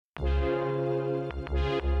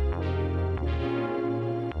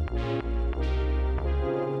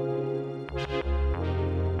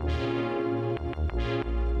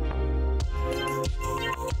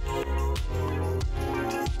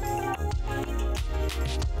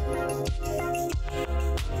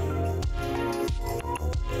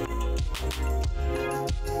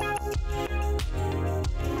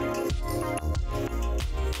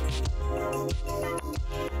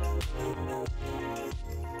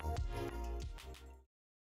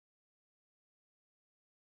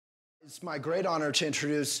It's my great honor to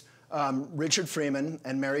introduce Richard Freeman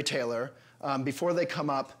and Mary Taylor. Before they come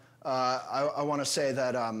up, I want to say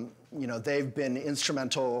that they've been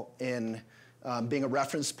instrumental in being a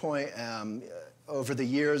reference point over the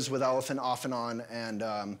years with Elephant off and on,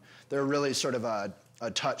 and they're really sort of a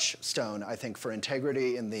touchstone, I think, for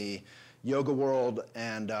integrity in the yoga world,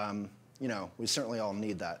 and we certainly all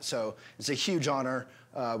need that. So it's a huge honor.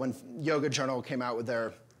 When Yoga Journal came out with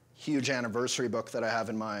their huge anniversary book that I have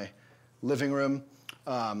in my living room,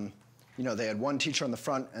 they had one teacher on the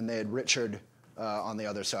front and they had Richard on the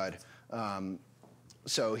other side.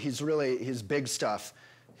 So he's big stuff.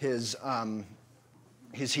 He's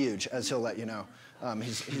huge, as he'll let you know.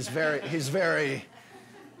 He's very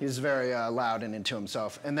loud and into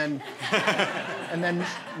himself. And then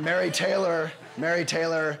Mary Taylor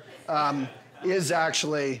is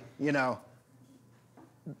actually,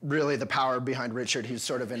 really the power behind Richard. He's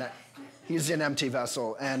sort of he's an empty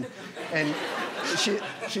vessel, and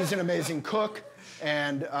she's an amazing cook,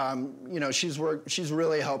 and she's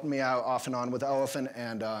really helped me out off and on with Elephant,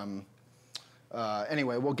 and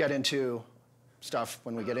anyway, we'll get into stuff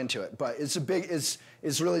when we get into it, but it's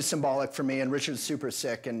really symbolic for me, and Richard's super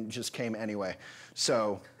sick and just came anyway,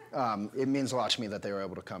 so it means a lot to me that they were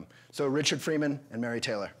able to come. So Richard Freeman and Mary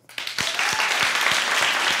Taylor.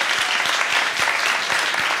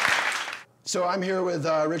 So I'm here with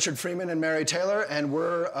Richard Freeman and Mary Taylor, and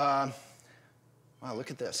we're, wow,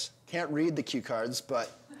 look at this. Can't read the cue cards,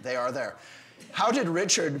 but they are there. How did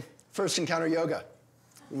Richard first encounter yoga?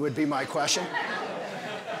 Would be my question.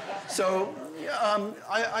 So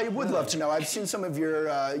I would love to know. I've seen some of your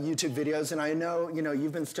YouTube videos, and I know,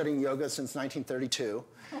 you've been studying yoga since 1932,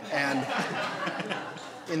 and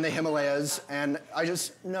in the Himalayas, and I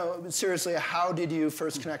just know, seriously, how did you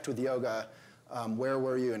first connect with yoga? Where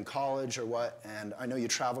were you, in college or what? And I know you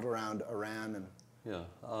traveled around Iran. And yeah,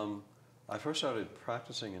 I first started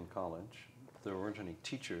practicing in college. There weren't any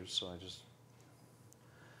teachers, so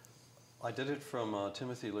I did it from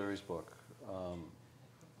Timothy Leary's book called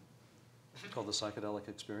The Psychedelic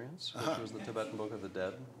Experience, which was the Tibetan Book of the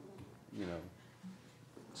Dead,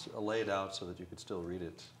 laid out so that you could still read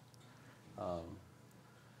it.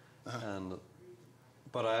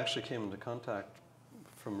 But I actually came into contact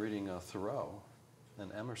from reading Thoreau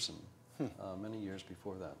and Emerson many years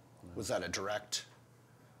before that. Was that a direct,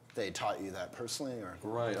 they taught you that personally? Or?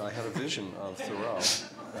 Right, I had a vision of Thoreau,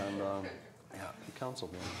 and he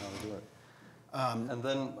counseled me on how to do it. And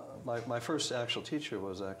then my first actual teacher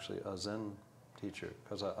was actually a Zen teacher,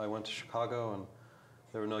 because I went to Chicago and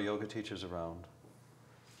there were no yoga teachers around.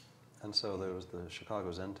 And so there was the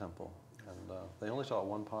Chicago Zen Temple, and they only taught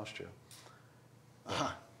one posture.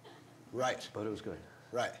 Right. But it was good.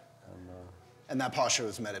 Right. And that posture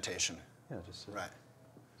was meditation. Yeah, just right.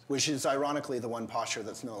 Which is ironically the one posture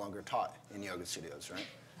that's no longer taught in yoga studios, right?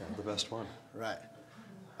 Yeah, the best one. Right.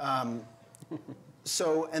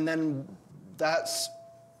 So, and then that's,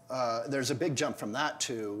 there's a big jump from that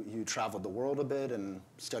to you traveled the world a bit and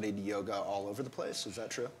studied yoga all over the place. Is that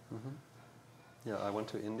true? Mm-hmm. Yeah, I went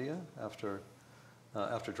to India after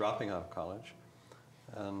dropping out of college,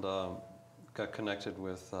 and got connected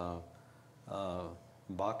with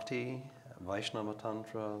Bhakti, Vaishnava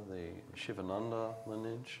Tantra, the Shivananda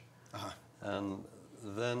lineage. And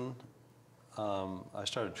then I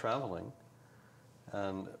started traveling,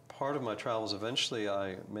 and part of my travels, eventually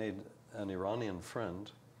I made an Iranian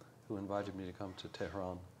friend who invited me to come to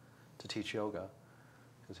Tehran to teach yoga,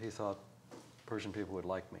 because he thought Persian people would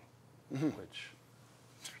like me, which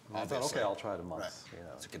I thought, okay, I'll try it a month. Right.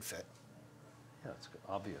 It's a good fit. Yeah, it's an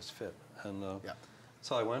obvious fit. And yeah.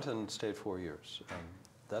 So I went and stayed 4 years. And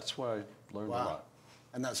that's where I learned a lot.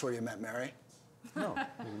 And that's where you met Mary? No,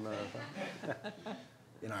 we met her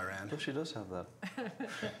in Iran. But she does have that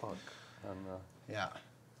book. And, yeah.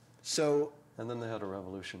 So. And then they had a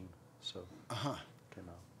revolution, so came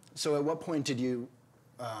out. So at what point did you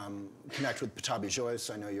connect with Pattabhi Jois?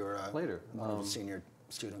 I know you were later one of the senior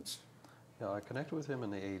students. Yeah, I connected with him in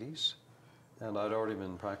the 80s, and I'd already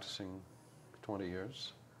been practicing 20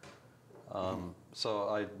 years. So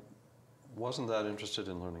I wasn't that interested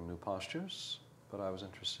in learning new postures, but I was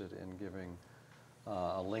interested in giving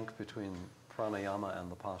a link between pranayama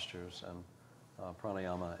and the postures, and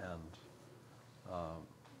pranayama and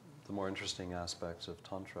the more interesting aspects of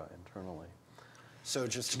Tantra internally. So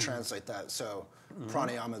just to translate that, so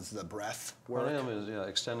pranayama is the breath work? Pranayama is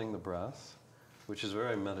extending the breath, which is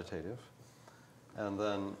very meditative. And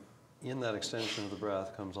then in that extension of the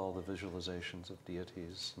breath comes all the visualizations of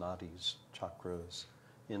deities, nadis, chakras,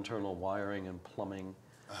 internal wiring and plumbing.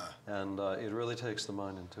 And it really takes the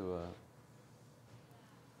mind into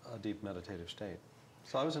a deep meditative state.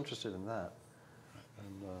 So I was interested in that.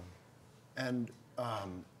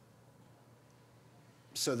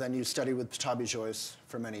 So then you studied with Pattabhi Jois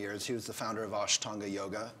for many years. He was the founder of Ashtanga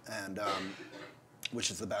Yoga, and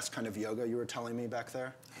which is the best kind of yoga you were telling me back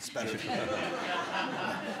there. It's better.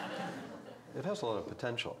 It has a lot of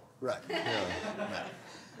potential. Right. Yeah.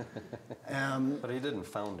 Right. But he didn't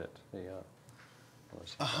found it. He,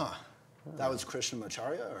 That was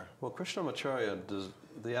Krishnamacharya, or? Well, Krishnamacharya does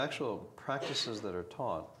the actual practices that are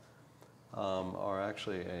taught are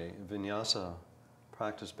actually a vinyasa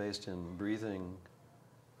practice based in breathing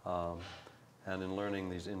and in learning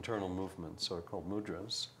these internal movements, or called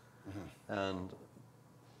mudras. And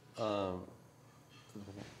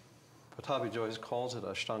Pattabhi Jois calls it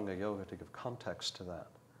Ashtanga Yoga to give context to that.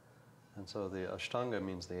 And so the Ashtanga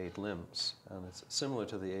means the 8 limbs, and it's similar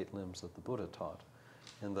to the 8 limbs that the Buddha taught,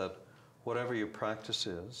 in that whatever your practice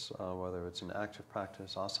is, whether it's an active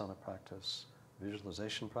practice, asana practice,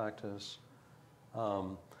 visualization practice,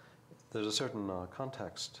 there's a certain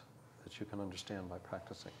context that you can understand by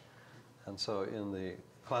practicing. And so in the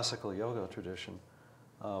classical yoga tradition,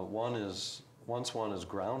 once one is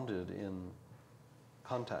grounded in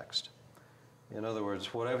context, in other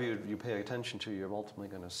words, whatever you pay attention to, you're ultimately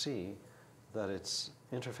going to see that it's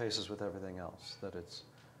interfaces with everything else, that it's,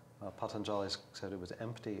 Patanjali said it was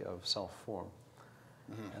empty of self-form.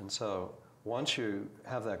 And so once you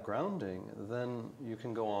have that grounding, then you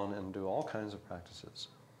can go on and do all kinds of practices.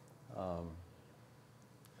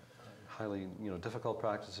 Highly difficult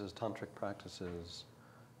practices, tantric practices.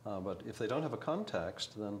 But if they don't have a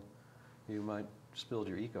context, then you might just build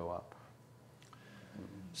your ego up.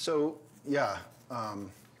 So, yeah,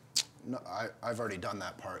 no, I've already done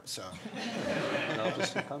that part, so. No,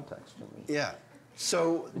 just in context. Yeah.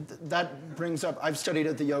 So that brings up, I've studied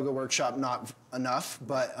at the yoga workshop, not enough,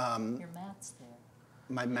 but Your mat's there.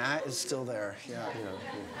 my mat is still there, yeah.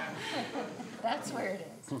 That's where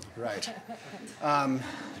it is. Right.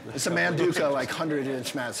 It's a Manduka, like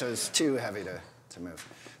 100-inch mat, so it's too heavy to move.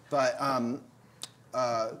 But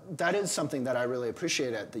that is something that I really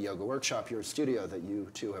appreciate at the yoga workshop, your studio that you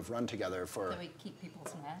two have run together for. That we keep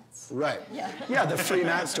people's mats. Right. Yeah. Yeah, the free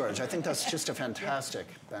mat storage. I think that's just a fantastic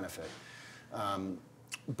benefit.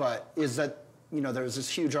 But is that, there was this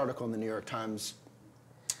huge article in the New York Times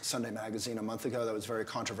Sunday magazine a month ago that was very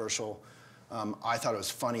controversial. I thought it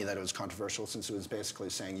was funny that it was controversial, since it was basically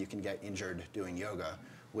saying you can get injured doing yoga,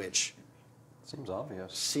 which Seems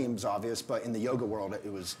obvious. Seems obvious, but in the yoga world,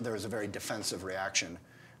 there was a very defensive reaction,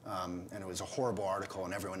 and it was a horrible article,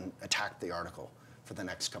 and everyone attacked the article for the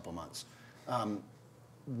next couple months.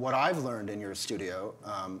 What I've learned in your studio,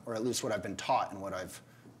 or at least what I've been taught and what I've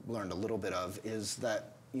learned a little bit of, is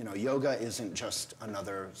that yoga isn't just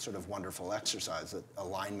another sort of wonderful exercise. That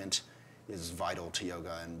alignment is vital to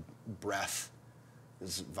yoga, and breath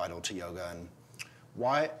is vital to yoga. And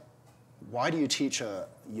why do you teach a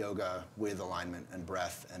yoga with alignment and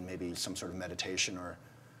breath and maybe some sort of meditation or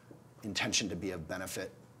intention to be of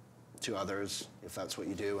benefit to others, if that's what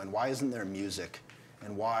you do? And why isn't there music?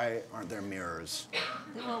 And why aren't there mirrors?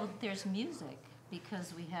 Well, there's music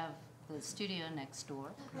because we have the studio next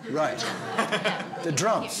door. Right. The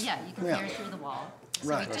drums. You can hear it through the wall. So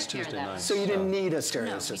Right. we That's took care of Tuesday that. night. So you didn't need a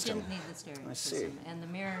stereo No, system. we didn't need the stereo I see. system. And the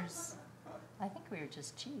mirrors, I think we were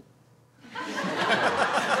just cheap. We're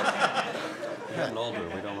getting older.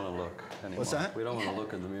 We don't want to look anymore. What's that? We don't want to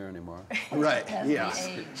look in the mirror anymore. Right, As yeah. we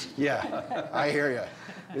age. Yeah, I hear you.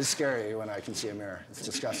 It's scary when I can see a mirror. It's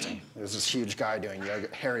disgusting. There's this huge guy doing yoga,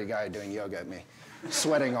 hairy guy doing yoga at me,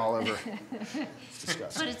 sweating all over. It's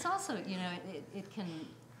disgusting. But it's also, it can,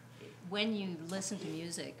 when you listen to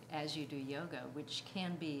music as you do yoga, which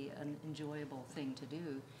can be an enjoyable thing to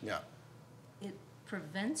do, Yeah, it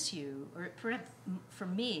prevents you, or for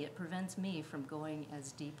me, it prevents me from going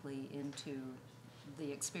as deeply into the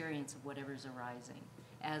experience of whatever's arising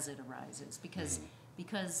as it arises.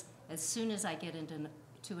 Because as soon as I get into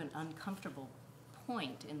an uncomfortable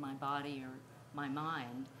point in my body or my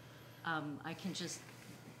mind, I can just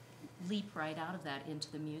leap right out of that into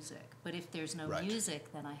the music. But if there's no Right. music,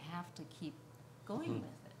 then I have to keep going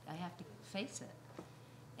with it. I have to face it.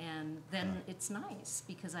 And then it's nice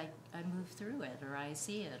because I move through it, or I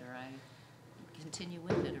see it, or I continue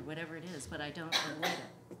with it, or whatever it is, but I don't avoid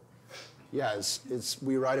it. Yeah,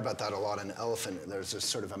 we write about that a lot in Elephant. There's this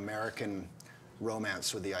sort of American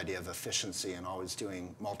romance with the idea of efficiency and always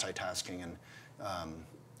doing multitasking. And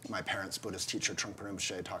my parents' Buddhist teacher, Trungpa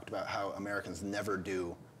Rinpoche, talked about how Americans never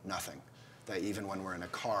do nothing. That even when we're in a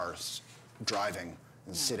car driving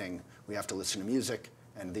and sitting, we have to listen to music.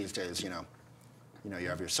 And these days, you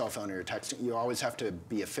have your cell phone or you're texting. You always have to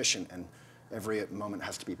be efficient, and every moment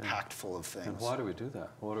has to be packed full of things. And why do we do that?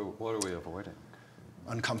 What are we avoiding?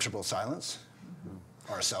 Uncomfortable silence,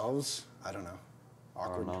 ourselves, I don't know,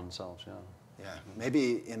 awkward. Our non-selves, yeah. Yeah,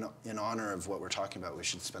 maybe in honor of what we're talking about, we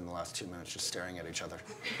should spend the last 2 minutes just staring at each other.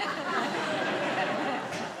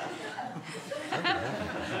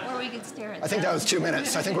 Or we could stare at I think that was 2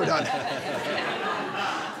 minutes. I think we're done.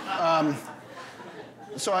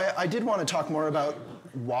 So I did want to talk more about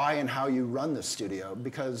why and how you run the studio,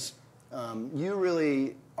 because you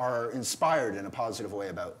really are inspired in a positive way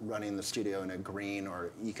about running the studio in a green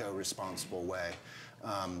or eco-responsible way.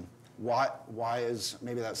 Why is,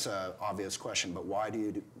 maybe that's an obvious question, but why do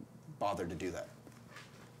you bother to do that?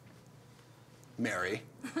 Mary?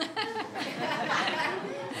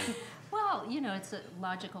 Well, it's a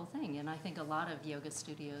logical thing, and I think a lot of yoga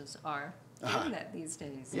studios are doing that these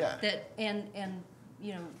days. Yeah. And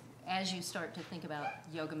as you start to think about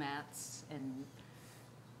yoga mats and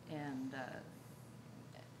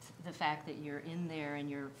the fact that you're in there and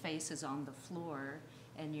your face is on the floor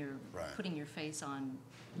and you're putting your face on,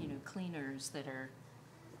 cleaners that are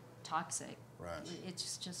toxic. Right.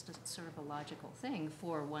 It's just a sort of a logical thing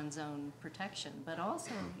for one's own protection. But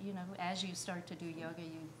also, as you start to do yoga,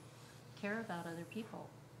 you care about other people,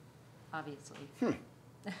 obviously.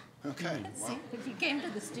 Okay. See, if you came to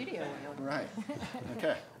the studio. Right.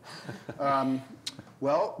 Okay.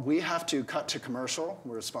 Well, we have to cut to commercial.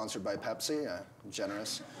 We're sponsored by Pepsi, a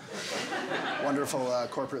generous, wonderful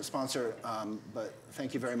corporate sponsor. But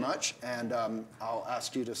thank you very much. And I'll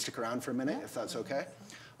ask you to stick around for a minute, if that's okay.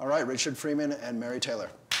 All right, Richard Freeman and Mary Taylor.